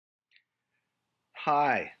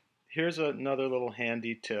Hi, here's another little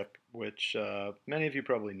handy tip which many of you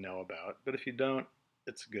probably know about, but if you don't,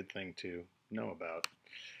 it's a good thing to know about.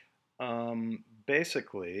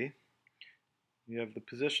 Basically, you have the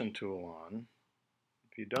position tool on.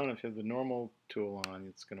 If you don't, if you have the normal tool on,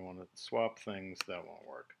 it's going to want to swap things. That won't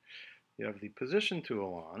work. You have the position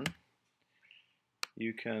tool on.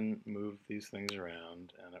 You can move these things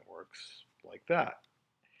around, and it works like that.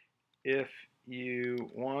 If you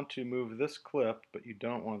want to move this clip, but you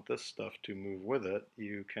don't want this stuff to move with it,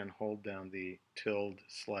 you can hold down the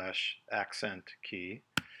tilde/accent key,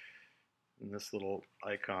 and this little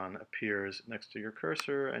icon appears next to your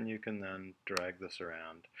cursor, and you can then drag this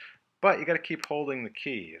around. But you got to keep holding the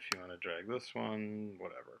key if you want to drag this one,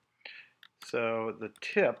 whatever. So the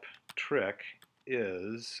trick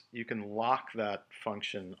is you can lock that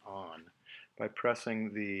function on by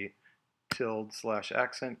pressing the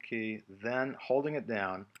tilde/accent key, then holding it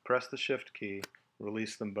down, press the shift key,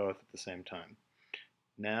 release them both at the same time.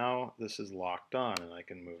 Now this is locked on, and I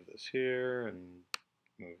can move this here and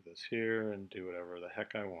move this here and do whatever the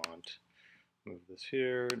heck I want. Move this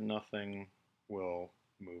here, nothing will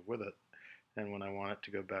move with it. And when I want it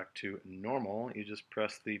to go back to normal, you just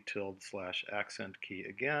press the tilde/accent key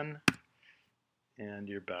again, and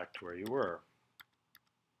you're back to where you were.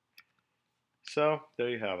 So there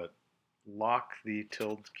you have it. Lock the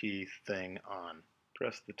tilde key thing on.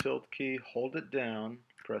 Press the tilde key, hold it down,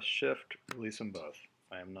 press shift, release them both.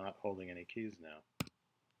 I am not holding any keys now.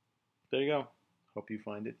 There you go. Hope you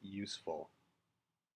find it useful.